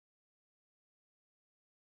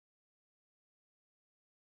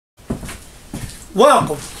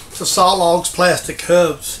Welcome to Saw Logs Plastic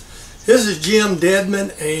Hubs. This is Jim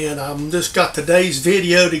Deadman, and I've just got today's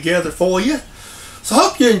video together for you. So I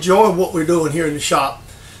hope you enjoy what we're doing here in the shop.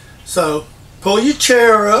 So pull your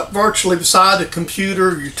chair up virtually beside the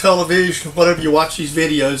computer, your television, whatever you watch these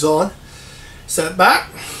videos on. Sit back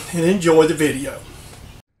and enjoy the video.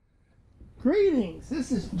 Greetings,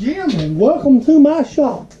 this is Jim and welcome to my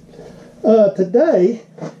shop. Today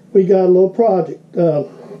we got a little project.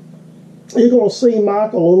 You're going to see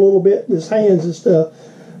Michael a little bit in his hands and stuff.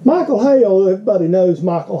 Michael Hale, everybody knows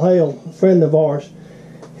Michael Hale, a friend of ours.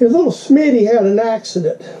 His little Smithy had an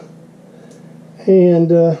accident,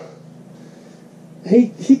 and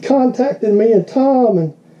he contacted me and Tom,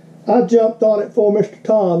 and I jumped on it before Mr.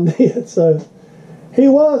 Tom did. So he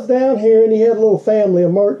was down here, and he had a little family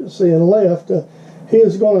emergency and left. He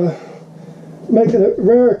was going to make a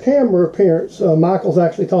rare camera appearance. Michael's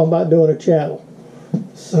actually talking about doing a channel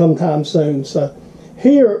sometime soon. So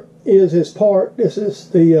here is his part. This is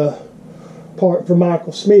the part for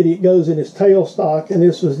Micheals Smithy. It goes in his tailstock, and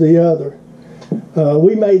this was the other.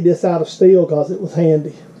 We made this out of steel because it was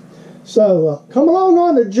handy. So come along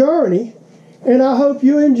on the journey, and I hope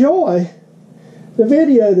you enjoy the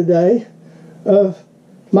video today of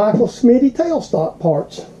Micheals Smithy tailstock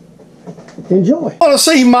parts. Enjoy. I want to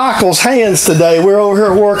see Michael's hands today. We're over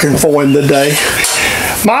here working for him today.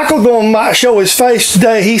 Michael going to show his face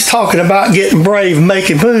today. He's talking about getting brave and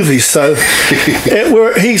making movies. So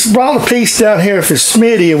he's brought a piece down here for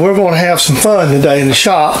Smitty, and we're going to have some fun today in the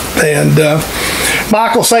shop. And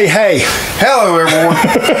Michael, say hey. Hello, everyone.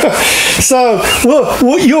 So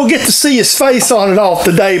you'll get to see his face on and off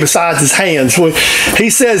today besides his hands.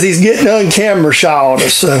 He says he's getting on-camera shot.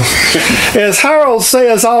 So as Harold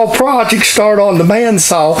says, all projects start on the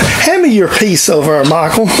bandsaw. Hand me your piece over there,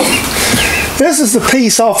 Michael. This is the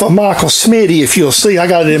piece off of Micheals Smithy. If you'll see, I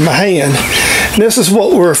got it in my hand. And this is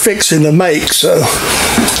what we're fixing to make. So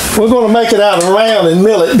we're going to make it out of round and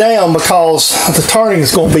mill it down because the turning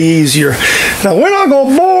is going to be easier. Now we're not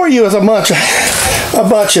going to bore you with a bunch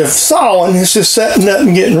of sawing. It's just setting up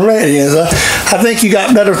and getting ready. I think you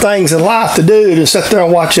got better things in life to do than sit there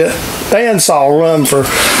and watch that bandsaw run for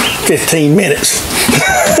 15 minutes.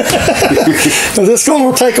 It's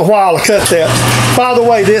going to take a while to cut that. By the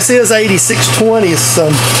way, this is 8620. It's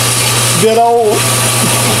some good old,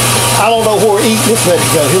 I don't know where Eaton is ready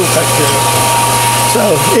to go. He'll take care of it. So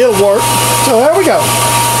it'll work. So there we go.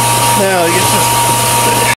 Now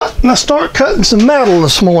let's start cutting some metal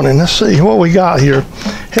this morning. Let's see what we got here.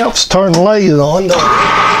 Helps turn the lathe on.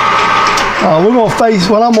 We're going to face,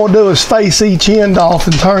 what I'm going to do is face each end off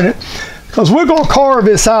and turn it, because we're going to carve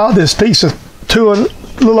this out, this piece of to a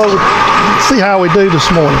little over. See how we do this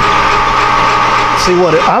morning. See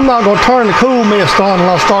what I'm not going to turn the cool mist on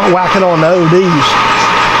until I start whacking on the ODs.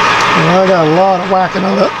 And I got a lot of whacking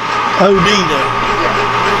on the OD there.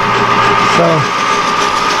 So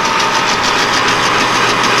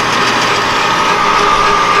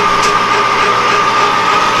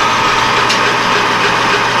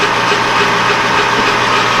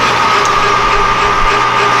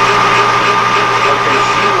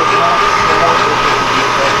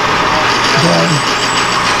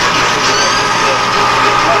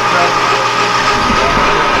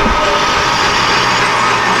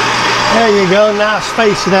there you go, nice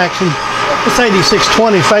facing action. This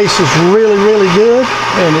 8620 face is really, really good,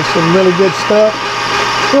 and it's some really good stuff.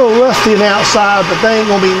 A little rusty on the outside, but there ain't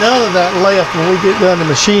going to be none of that left when we get done the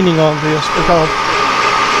machining on this, because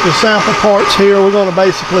the sample parts here, we're going to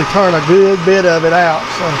basically turn a good bit of it out.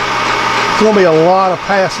 So it's going to be a lot of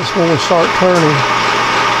passes when we start turning.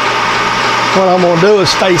 What I'm going to do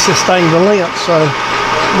is face this thing to length, so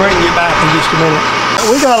bring you back in just a minute.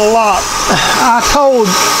 We got a lot. I told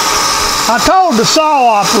the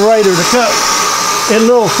saw operator to cut it a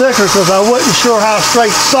little thicker because I wasn't sure how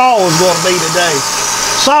straight the saw was going to be today.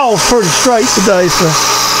 Saw was pretty straight today, so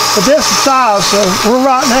but this is size. So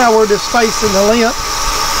right now we're just facing the length.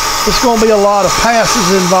 It's going to be a lot of passes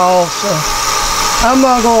involved. So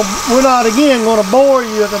we're not again going to bore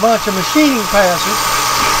you with a bunch of machining passes.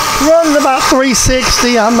 Running about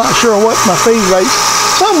 360. I'm not sure what my feed rate.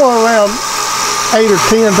 Somewhere around 8 or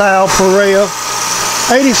 10 thou per rev.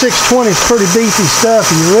 8620 is pretty beefy stuff.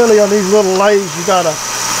 You really, on these little lathes, you gotta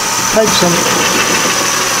take some.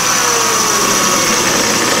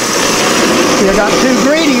 You got too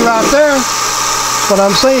greedy right there. That's what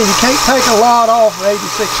I'm saying. You can't take a lot off of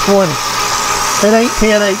 8620. It ain't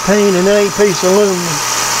 1018 and it ain't a piece of aluminum.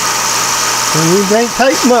 And you can't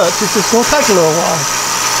take much. It's just gonna take a little while.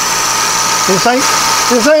 This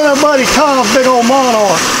ain't nobody Tom's big old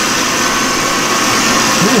monarch.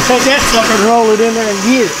 You take that sucker and roll it in there and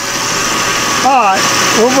get it. Alright,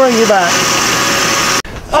 we'll bring you back.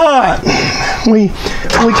 Alright, we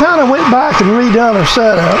kind of went back and redone our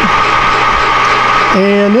setup.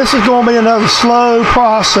 And this is going to be another slow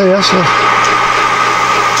process of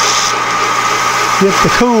get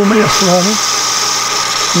the cool mist running.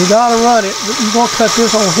 You got to run it. You're going to cut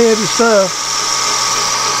this on heavy stuff.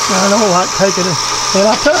 I don't like taking it. And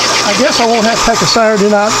I guess I won't have to take a Saturday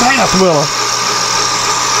night bath, will I?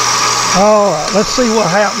 Alright, let's see what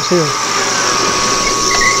happens here.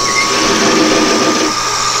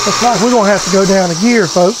 Looks like we're going to have to go down a gear,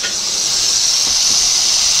 folks.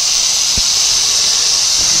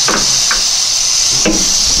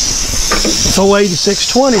 It's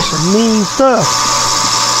 08620, some mean stuff.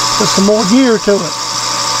 Put some more gear to it.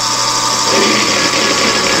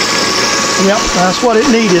 Yep, that's what it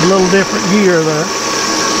needed, a little different gear there.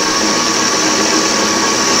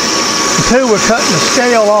 And two, we're cutting the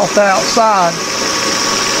scale off the outside.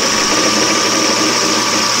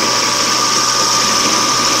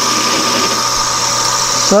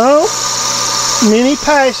 So, many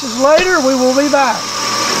passes later, we will be back.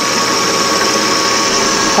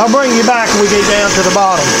 I'll bring you back when we get down to the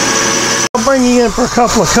bottom. I'll bring you in for a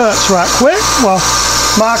couple of cuts right quick while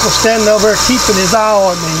Michael's standing over there keeping his eye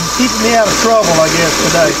on me, keeping me out of trouble, I guess,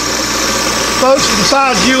 today. Folks,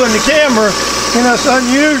 besides you and the camera, you know, it's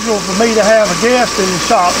unusual for me to have a guest in the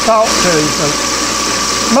shop to talk to. So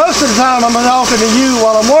most of the time I'm talking to you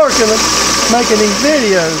while I'm working and making these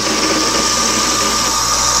videos.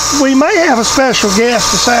 We may have a special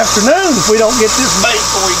guest this afternoon if we don't get this made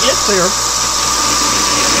before he gets here.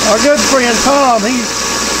 Our good friend Tom, he's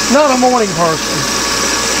not a morning person.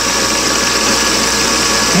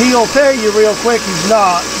 He'll tell you real quick he's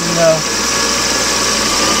not, you know.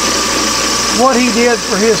 What he did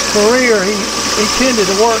for his career, he tended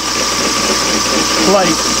to work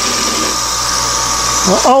late.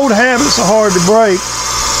 Well, old habits are hard to break.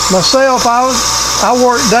 Myself, I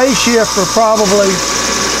worked day shift for probably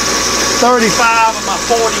 35 of my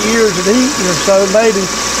 40 years of eating or so, maybe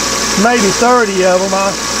 30 of them.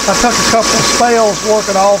 I took a couple of spells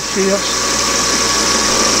working off shifts.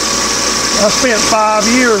 I spent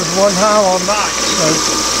 5 years one time on nights, so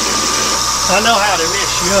I know how to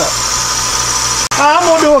mess you up. I'm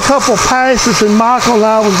going to do a couple of passes, and Michael and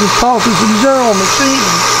I was just talking some general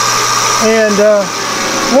machining. And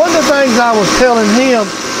one of the things I was telling him,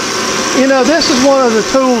 you know, this is one of the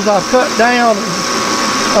tools I've cut down.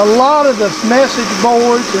 A lot of the message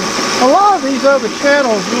boards and a lot of these other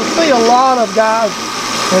channels, you'll see a lot of guys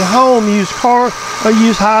at home use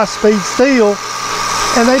high-speed steel,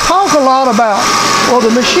 and they talk a lot about, well,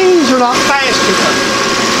 the machines are not fast enough.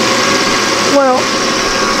 Well,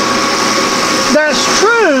 that's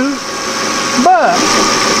true, but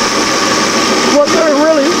what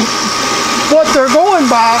they're going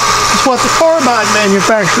by is what the carbide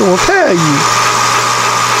manufacturer will tell you.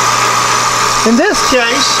 In this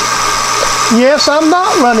case, yes, I'm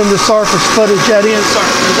not running the surface footage that insert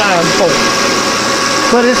designed for,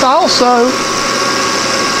 but it's also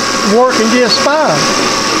working just fine.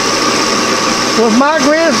 With my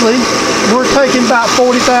Grizzly, we're taking about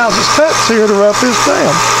 40,000 cuts here to rough this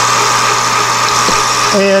down.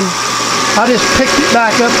 And I just picked it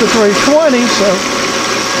back up to 320, so,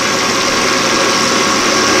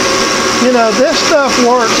 you know, this stuff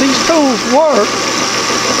works, these tools work.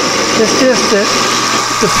 It's just that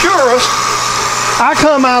the purist, I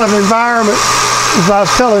come out of an environment, as I was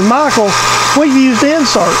telling Michael, we used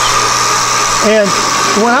inserts. And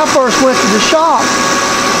when I first went to the shop,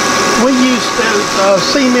 we used those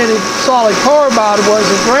cemented solid carbide was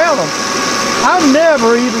and ground them. I've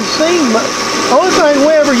never even seen much. The only thing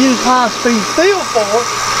we ever used high-speed steel for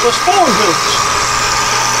was form hoops.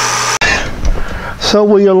 So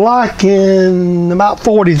we are like in about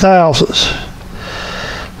 40 thousandths.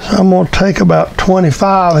 So I'm going to take about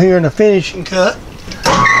 25 here in the finishing cut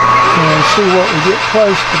and see what we get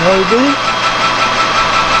close to maybe.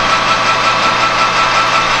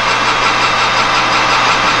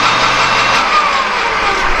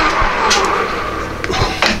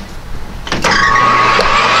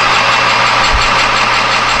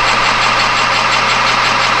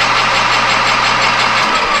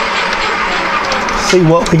 See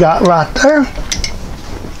what we got right there,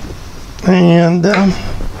 and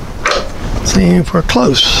see if we're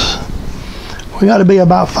close. We got to be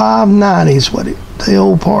about 590 is what the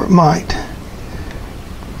old part might.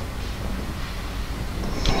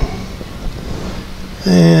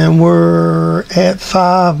 And we're at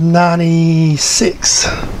 596.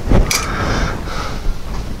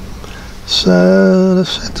 So let's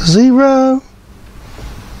set the 0.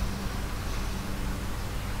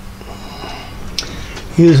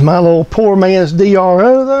 Use my little poor man's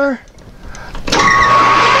DRO there.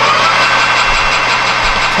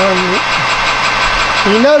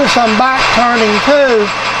 You notice I'm back turning too,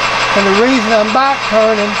 and the reason I'm back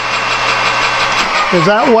turning is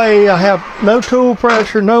that way I have no tool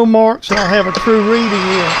pressure, no marks, and I have a true reading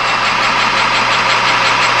here.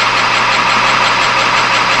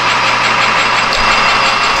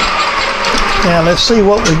 Now let's see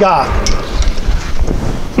what we got.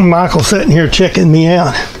 Michael's sitting here checking me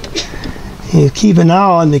out. He's keeping an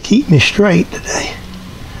eye on to keep me straight today.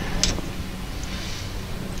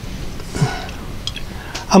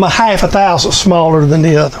 I'm a half a thousandth smaller than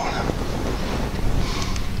the other one.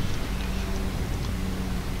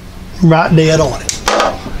 Right dead on it.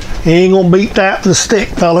 You ain't gonna beat that with a stick,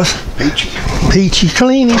 fellas. Peachy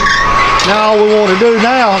cleaning. Now all we want to do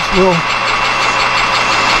now is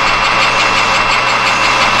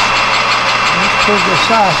let's put the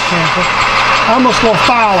size chamfer. I'm just gonna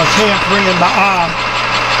file a chamfer in by eye.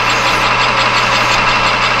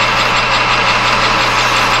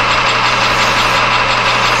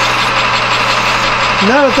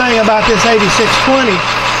 Another thing about this 8620,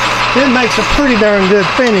 it makes a pretty darn good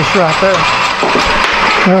finish right there.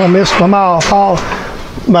 I missed my mouth.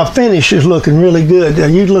 My finish is looking really good. Now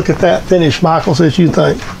you look at that finish, Michael, as you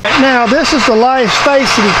think. Now this is the lathe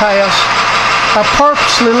spacing pass. I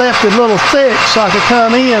purposely left it a little thick so I could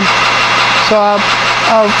come in. So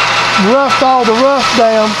I roughed all the rough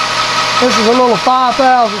down. This is a little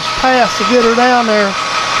 5/1000 pass to get her down there.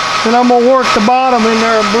 Then I'm gonna work the bottom in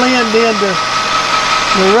there and blend into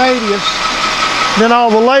the radius. Then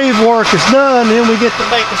all the lathe work is done, then we get to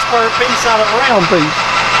make a square piece out of a round piece.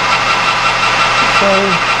 So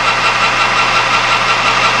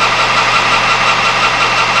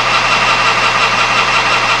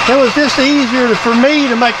it was just easier for me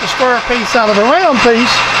to make the square piece out of a round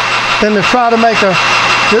piece than to try to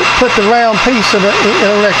put the round piece in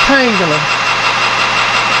a rectangular.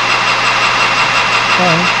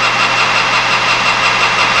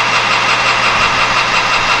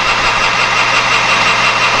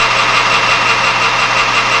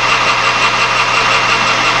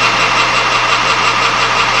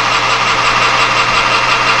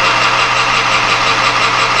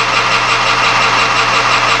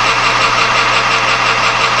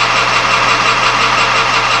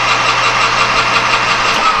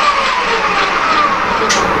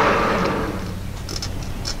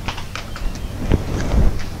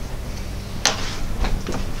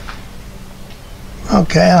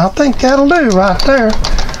 Okay, I think that'll do right there.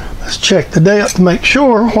 Let's check the depth to make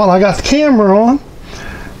sure while I got the camera on.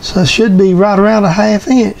 So it should be right around a 1/2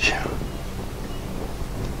 inch.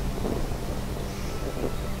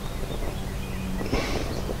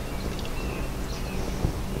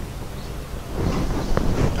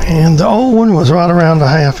 And the old one was right around a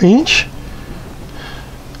 1/2 inch.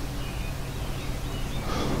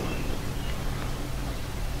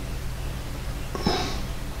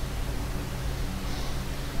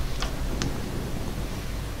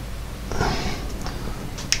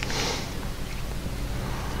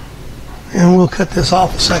 And we'll cut this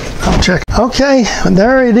off a second. I'll check. Okay,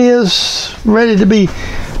 there it is, ready to be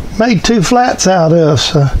made 2 flats out of.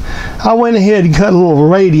 So I went ahead and cut a little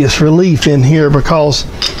radius relief in here because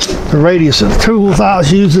the radius of the tools I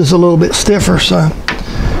was using is a little bit stiffer. So,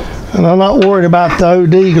 and I'm not worried about the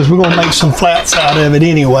OD because we're going to make some flats out of it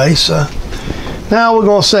anyway. So now we're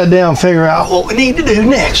going to sit down and figure out what we need to do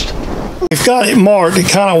next. We've got it marked. It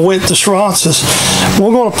kind of went to sconces.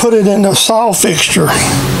 We're going to put it in a saw fixture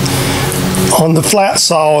on the flat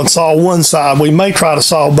saw and saw one side. We may try to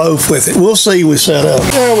saw both with it. We'll see. We set up.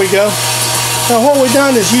 There we go. Now what we've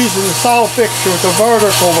done is using the saw fixture with the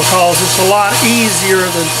vertical because it's a lot easier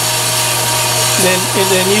than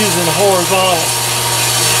using the horizontal.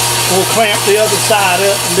 We'll clamp the other side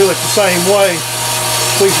up and do it the same way.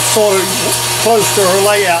 We can sort of close to our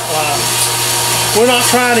layout line. We're not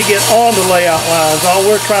trying to get on the layout lines. All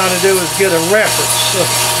we're trying to do is get a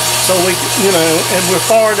reference. So we, and we're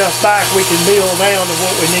far enough back we can mill down to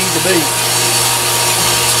what we need to be.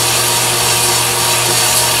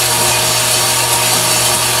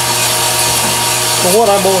 But what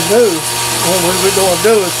I'm going to do, what we're going to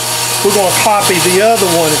do is we're going to copy the other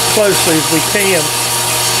one as closely as we can.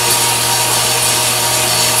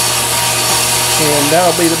 And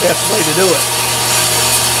that'll be the best way to do it.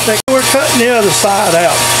 We're cutting the other side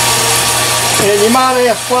out. And you might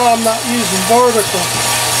ask why I'm not using vertical.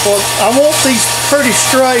 Well, I want these pretty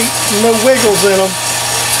straight, no wiggles in them.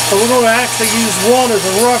 So we're going to actually use one as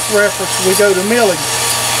a rough reference when we go to milling.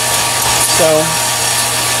 So,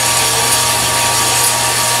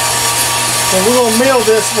 and we're going to mill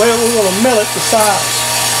this, well, we're going to mill it to size.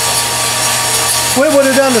 we would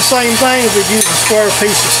have done the same thing if we'd used a square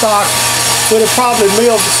piece of stock. We'd have probably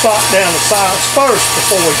milled the stock down to size first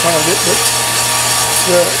before we turned it.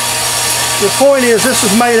 But the point is, this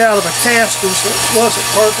is made out of a casting, so it wasn't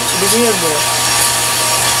perfect to begin with.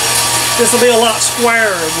 This will be a lot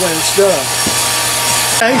squarer when it's done.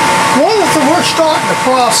 Okay, we're starting the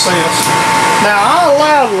process. Now, I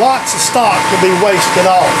allowed lots of stock to be wasted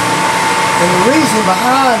off. And the reason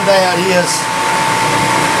behind that is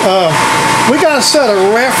we got to set a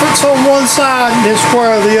reference on one side and then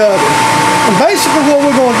square the other. And basically what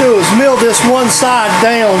we're going to do is mill this one side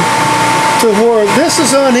down to where this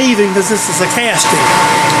is uneven because this is a casting.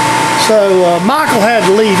 So Michael had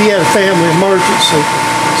to leave. He had a family emergency.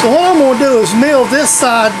 So what I'm going to do is mill this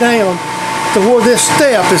side down to where this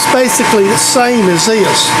step is basically the same as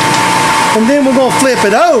this. And then we're going to flip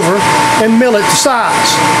it over and mill it to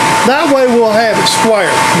size. That way we'll have it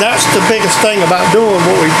square. That's the biggest thing about doing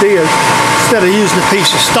what we did instead of using a piece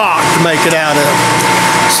of stock to make it out of.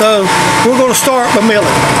 So we're going to start by milling.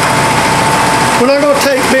 We're not going to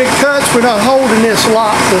take big cuts. We're not holding this a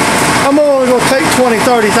lot. I'm only going to take 20,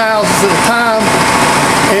 30 thousandths at a time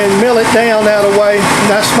and mill it down that way. And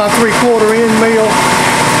that's my 3/4 inch mill,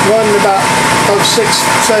 running about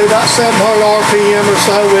 700 RPM or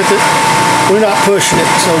so with it. We're not pushing it,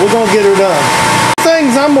 so we're going to get her done.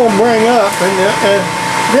 Things I'm going to bring up, and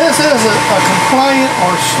this isn't a complaint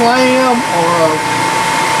or slam or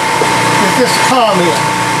it's just a comment.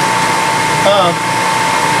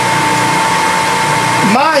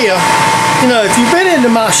 Maya, you know, if you've been into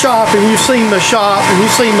my shop and you've seen my shop and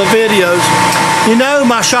you've seen my videos, you know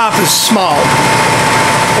my shop is small.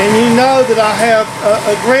 And you know that I have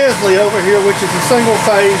a Grizzly over here, which is a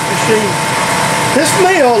single-phase machine. This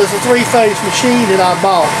mill is a 3-phase machine that I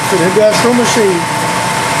bought. It's an industrial machine.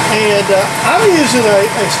 And I'm using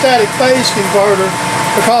a static phase converter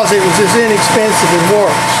because it was as inexpensive as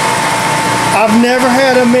works. I've never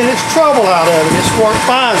had a minute's trouble out of it. It's worked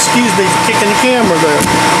fine. Excuse me for kicking the camera there.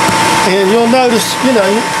 And you'll notice, you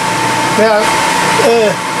know, now,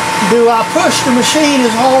 do I push the machine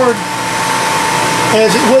as hard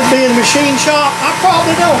as it would be in a machine shop? I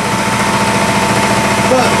probably don't.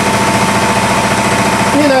 But,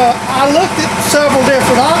 you know, I looked at several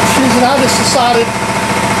different options and I just decided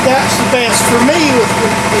that's the best for me with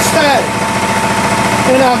the static.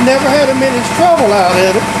 And I've never had a minute's trouble out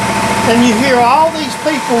of it. And you hear all these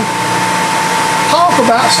people talk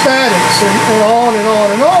about statics and on and on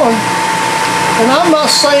and on. And I'm not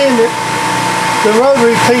saying that the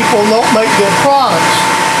rotary people don't make good products.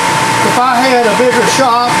 If I had a bigger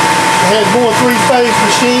shop that had more 3-phase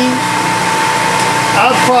machines,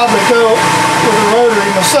 I'd probably go with a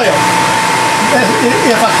rotary myself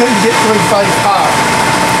if I couldn't get 3-phase power.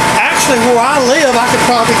 Actually, where I live, I could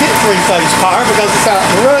probably get 3-phase power because it's out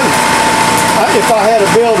in the road. If I had a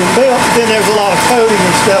building built, then there's a lot of coding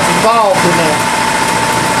and stuff involved in that.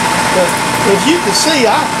 But as you can see,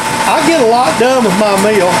 I get a lot done with my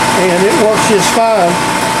mill, and it works just fine.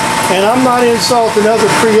 And I'm not insulting other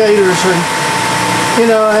creators, and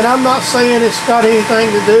I'm not saying it's got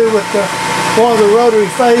anything to do with one of the rotary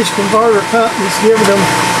phase converter companies giving them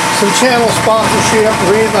some channel sponsorship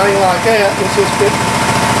or anything like that. It's just that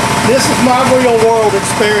this is my real world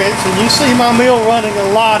experience, and you see my mill running a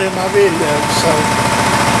lot in my videos. So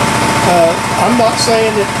I'm not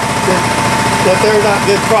saying that they're not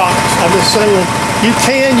good products. I'm just saying you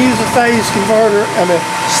can use a phase converter,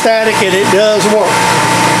 static, and it does work.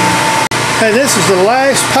 Okay, this is the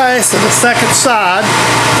last pass of the second side.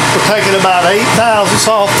 We're taking about 8 thousandths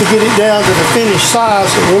off to get it down to the finished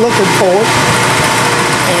size that we're looking for.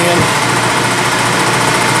 And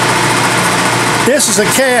this is a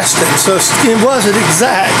casting, so it wasn't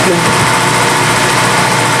exact.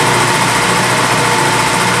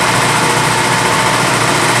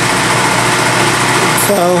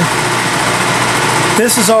 So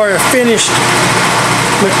this is our finished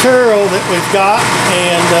material that we've got,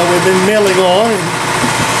 and we've been milling on.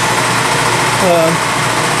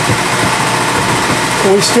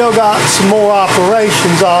 We still got some more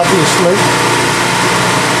operations, obviously.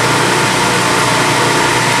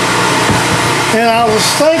 And I was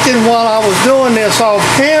thinking while I was doing this off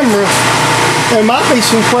camera, there might be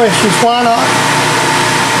some questions,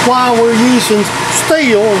 why we're using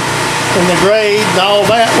steel and the grade and all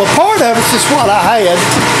that. Well, part of it's just what I had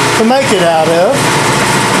to make it out of.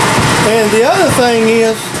 And the other thing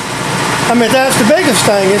is, that's the biggest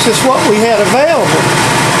thing, it's just what we had available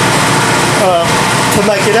to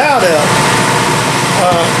make it out of.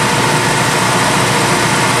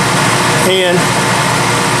 And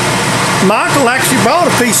Michael actually brought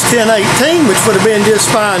a piece of 1018, which would have been just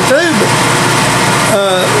fine too, but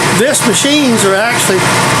this machines are actually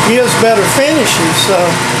gives better finishes. So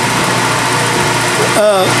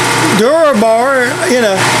Durabar, you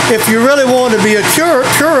know, if you really wanted to be a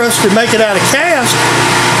purist and make it out of cast,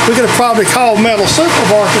 we could have probably called metal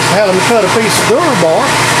supermarkets and had them cut a piece of Durabar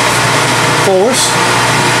for us.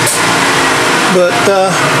 But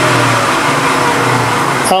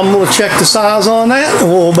I'm going to check the size on that, and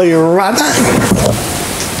we'll be right back.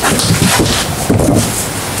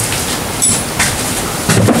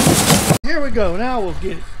 Here we go. Now we'll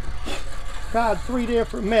get it. Tried 3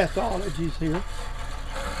 different methodologies here.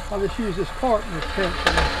 I'll just use this carpenter's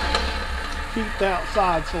pencil to keep the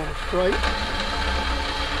outside sort of straight.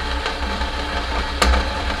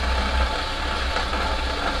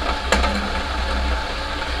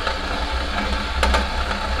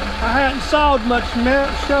 I hadn't sawed much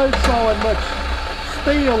sawing much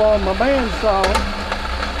steel on my bandsaw.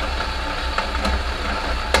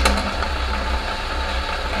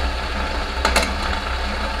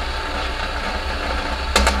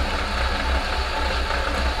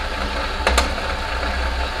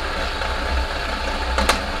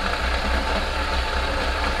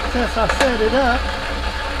 Since I set it up,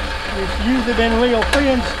 it's usually been real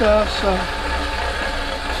thin stuff, so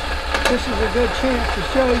this is a good chance to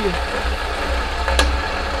show you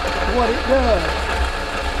what it does.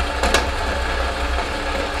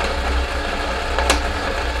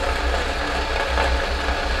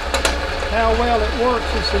 How well it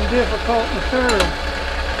works in some difficult material.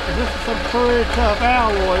 This is some pretty tough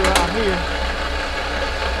alloy right here.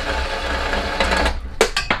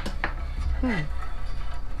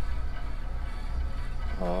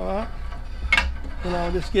 Alright. And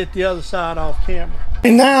I'll just get the other side off camera.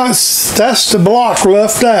 And now that's the block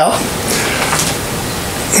roughed out.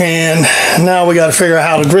 And now we got to figure out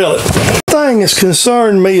how to drill it. The thing that's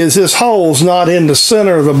concerned me is this hole's not in the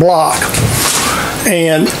center of the block.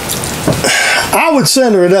 And I would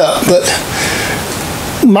center it up, but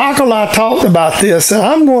Michael and I talked about this, and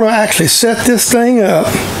I'm going to actually set this thing up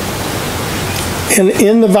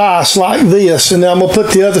in the vise like this, and then I'm going to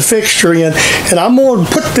put the other fixture in, and I'm going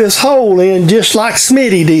to put this hole in just like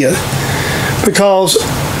Smithy did, because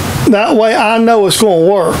that way I know it's going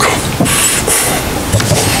to work.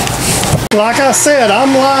 Like I said,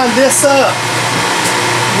 I'm lining this up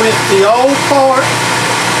with the old part.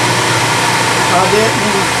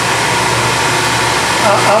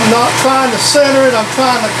 I'm not trying to center it, I'm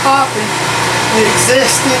trying to copy the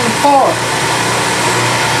existing part.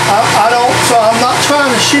 So I'm not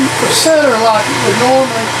trying to shoot for center like it would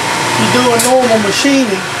normally you do in normal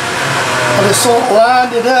machining. I just sort of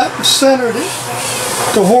lined it up and centered it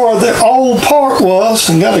to where the old part was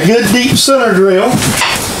and got a good deep center drill.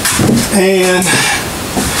 And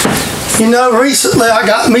you know, recently I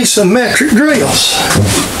got me some metric drills.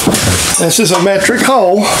 This is a metric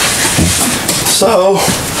hole. So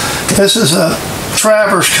this is a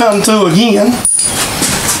traverse come through again.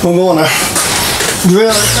 We're going to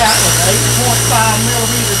drill it out with an 8.5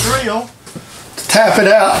 millimeter drill to tap it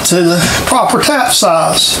out to the proper tap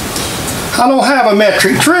size. I don't have a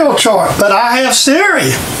metric drill chart, but I have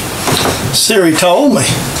Siri. Siri told me.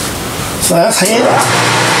 So that's handy.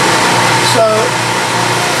 So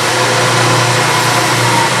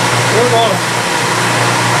we're going to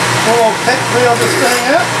drill this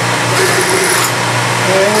thing up.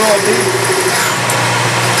 And we're going to do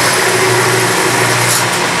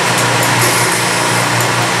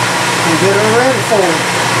and get her ready for it.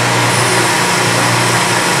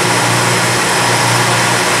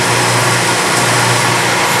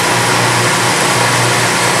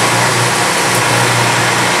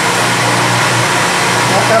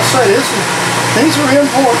 Like I say, these are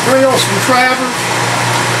import drills from Travers.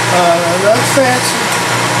 That's fancy.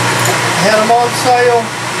 Had them on sale.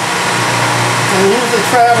 And usually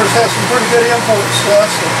Travers has some pretty good import stuff.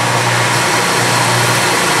 So.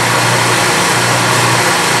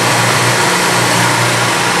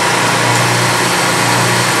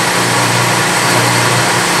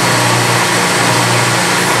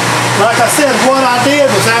 Like I said, what I did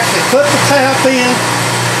was actually put the tap in,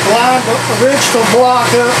 line the original block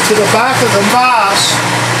up to the back of the vise,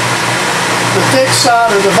 the thick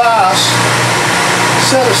side of the vise,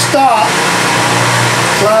 set a stop,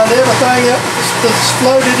 lined everything up, just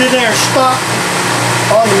floated in there, stopped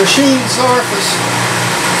on the machine surface,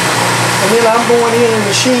 and then I'm going in and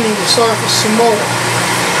machining the surface some more.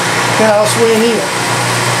 Now it's went in.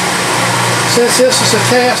 Since this is a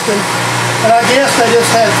casting, and I guess they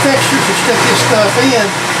just had fixtures to stick this stuff in,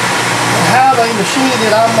 and how they machined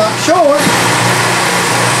it, I'm not sure.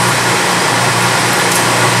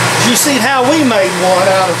 You see how we made one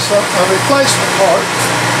out of a replacement part.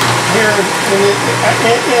 here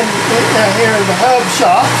here in the hub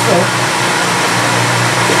shop. So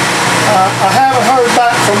I haven't heard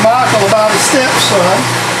back from Michael about his stepson.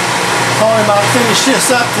 Told him I'd finish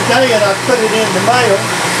this up today and I'd put it in the mail.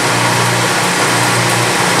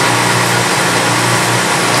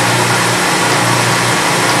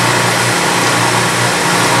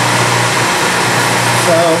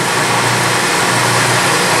 So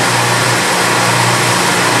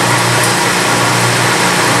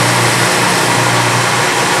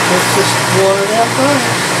it's just one of them things.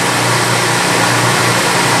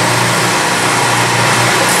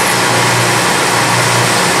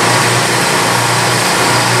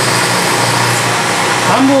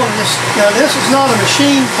 I'm going to just, now this is not a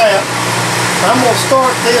machine tap. I'm going to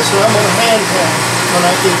start this and I'm going to hand tap when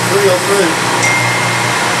I get drilled through.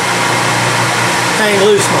 Hang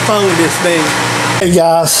loose my phone this big. Hey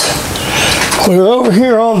guys, we're over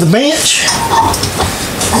here on the bench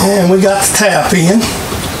and we got the tap in.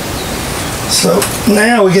 So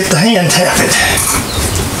now we get to hand tap it.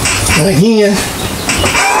 And again,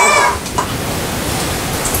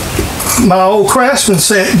 my old Craftsman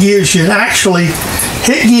set gives you actually,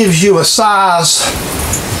 it gives you a size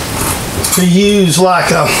to use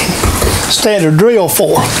like a standard drill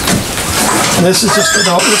for. And this is just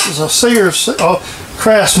this is a Sears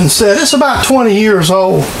Craftsman set. It's about 20 years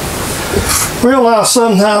old. Realized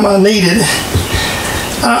sometime I needed it.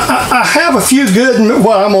 I have a few good,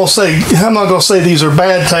 well, I'm not going to say these are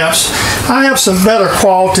bad taps. I have some better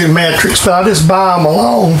quality metrics, but I just buy them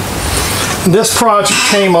alone. And this project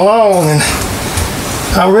came along and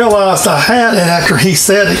I realized I had it after he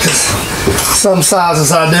said it, because some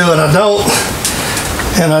sizes I do and I don't.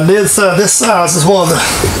 And I did say this size is one of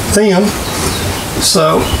them.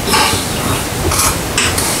 So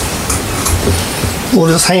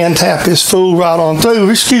we'll just hand tap this fool right on through.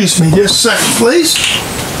 Excuse me just a second, please.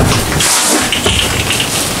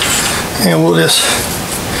 And we'll just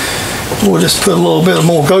put a little bit of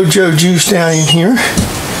more Gojo juice down in here.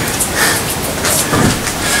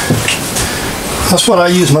 That's what I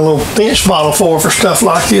use my little bench bottle for stuff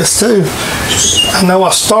like this too. I know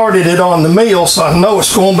I started it on the mill, so I know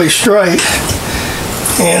it's going to be straight.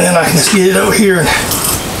 And then I can just get it over here and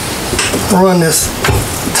run this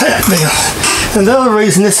tap down. And the other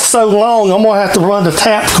reason this is so long, I'm going to have to run the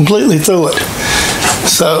tap completely through it.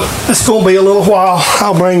 So it's going to be a little while.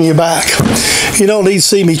 I'll bring you back. You don't need to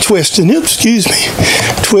see me twisting. Oops, excuse me.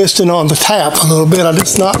 Twisting on the tap a little bit. I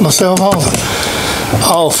just knocked myself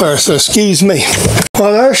off first, so excuse me.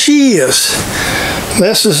 Well, there she is.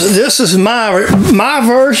 This is my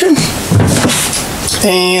version.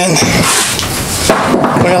 And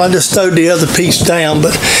well, I just stowed the other piece down,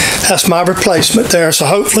 but that's my replacement there. So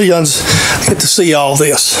hopefully you get to see all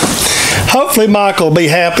this. Hopefully Michael will be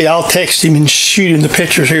happy. I'll text him and shoot him the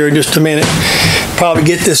pictures here in just a minute. Probably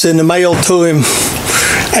get this in the mail to him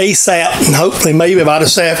ASAP, and hopefully maybe by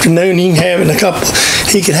this afternoon he can have it in a couple.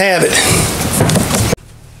 He can have it.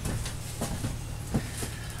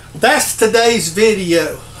 That's today's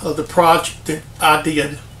video of the project that I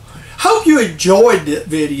did. Hope you enjoyed that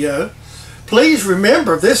video. Please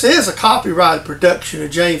remember, this is a copyrighted production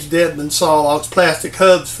of James Dedman Sawlogs Plastic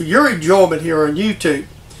Hubs for your enjoyment here on YouTube.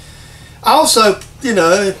 Also, you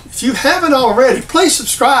know, if you haven't already, please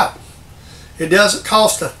subscribe. It doesn't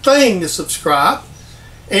cost a thing to subscribe.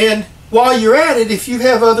 And while you're at it, if you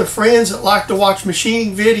have other friends that like to watch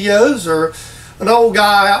machine videos or an old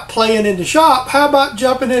guy out playing in the shop, how about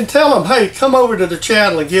jumping in and tell them, hey, come over to the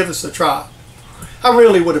channel and give us a try. I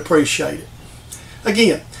really would appreciate it.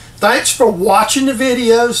 Again, thanks for watching the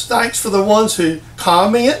videos. Thanks for the ones who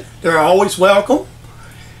comment. They're always welcome.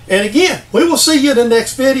 And again, we will see you in the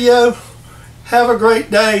next video. Have a great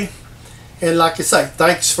day. And like I say,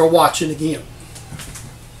 thanks for watching again.